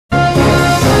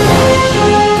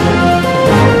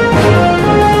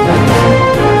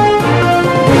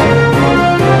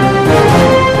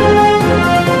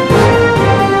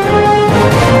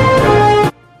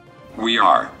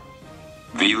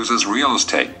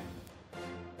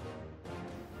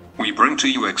we bring to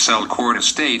you Excel Court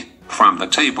Estate, from the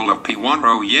table of P1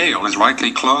 Royale is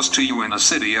rightly close to you in the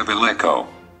city of Ileco.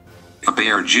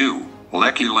 Ibeju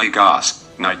Lekki, Lagos,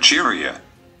 Nigeria.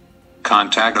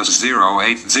 Contact us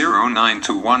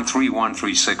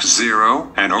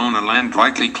 0809213130 and own a land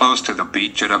rightly close to the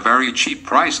beach at a very cheap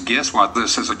price. Guess what?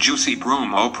 This is a juicy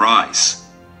promo price.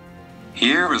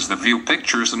 Here is the view,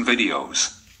 pictures and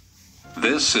videos.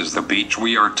 This is the beach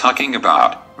we are talking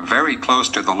about, very close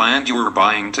to the land you are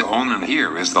buying to own, and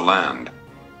here is the land.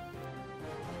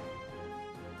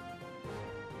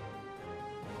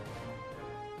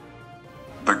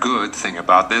 The good thing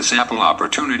about this Apple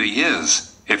opportunity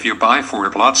is, if you buy 4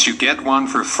 plots you get one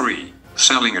for free,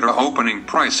 selling at an opening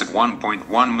price at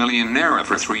 1.1 million naira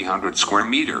for 300 square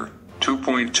meter,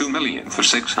 2.2 million for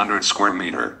 600 square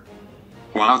meter.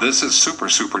 Wow, this is super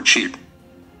cheap.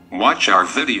 Watch our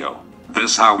video.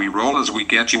 This how we roll as we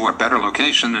get you a better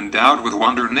location endowed with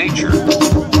wonder nature.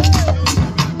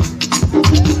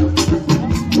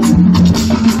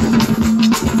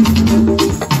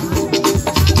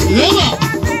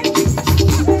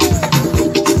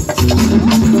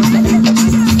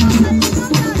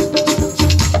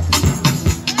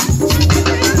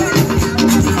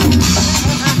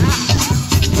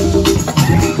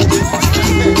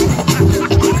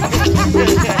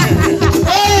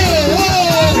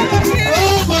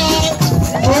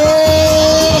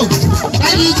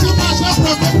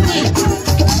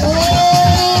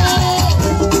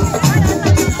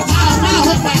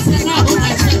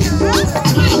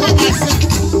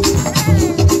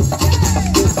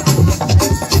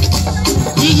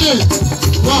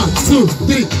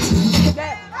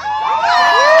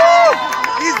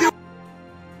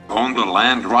 Own the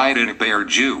land right in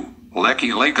Ibeju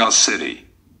Lekki, Lagos City.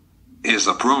 Is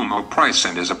a promo price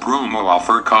and is a promo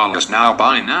offer. Call us now,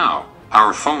 buy now.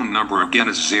 Our phone number again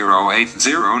is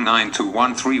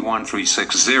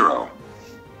 0809213130.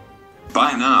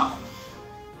 Buy now.